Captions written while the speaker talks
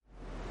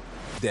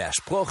Der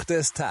Spruch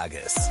des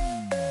Tages.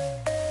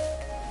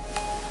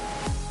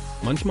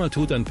 Manchmal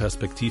tut ein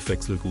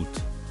Perspektivwechsel gut.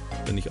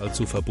 Wenn ich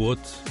allzu verbohrt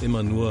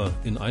immer nur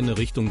in eine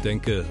Richtung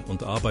denke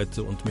und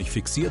arbeite und mich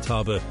fixiert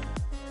habe,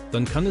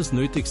 dann kann es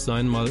nötig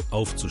sein, mal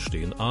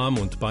aufzustehen, Arme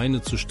und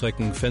Beine zu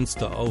strecken,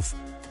 Fenster auf,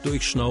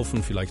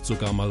 durchschnaufen, vielleicht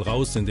sogar mal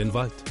raus in den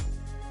Wald.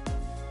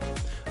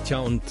 Tja,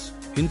 und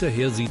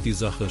hinterher sieht die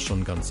Sache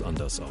schon ganz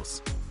anders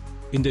aus.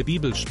 In der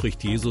Bibel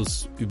spricht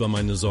Jesus über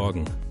meine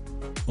Sorgen,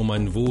 um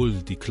mein Wohl,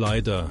 die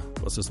Kleider,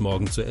 was es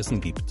morgen zu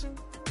essen gibt.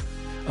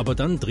 Aber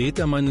dann dreht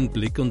er meinen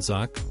Blick und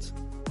sagt: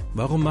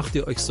 Warum macht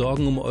ihr euch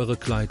Sorgen um eure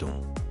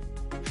Kleidung?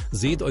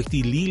 Seht euch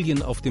die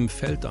Lilien auf dem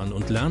Feld an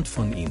und lernt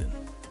von ihnen.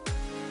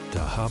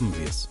 Da haben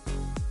wir's.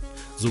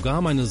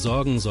 Sogar meine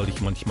Sorgen soll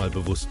ich manchmal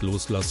bewusst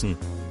loslassen,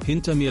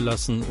 hinter mir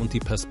lassen und die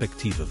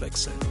Perspektive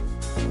wechseln.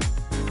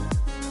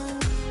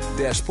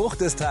 Der Spruch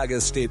des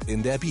Tages steht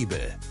in der Bibel.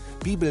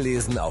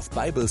 Bibellesen auf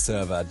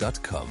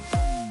bibleserver.com.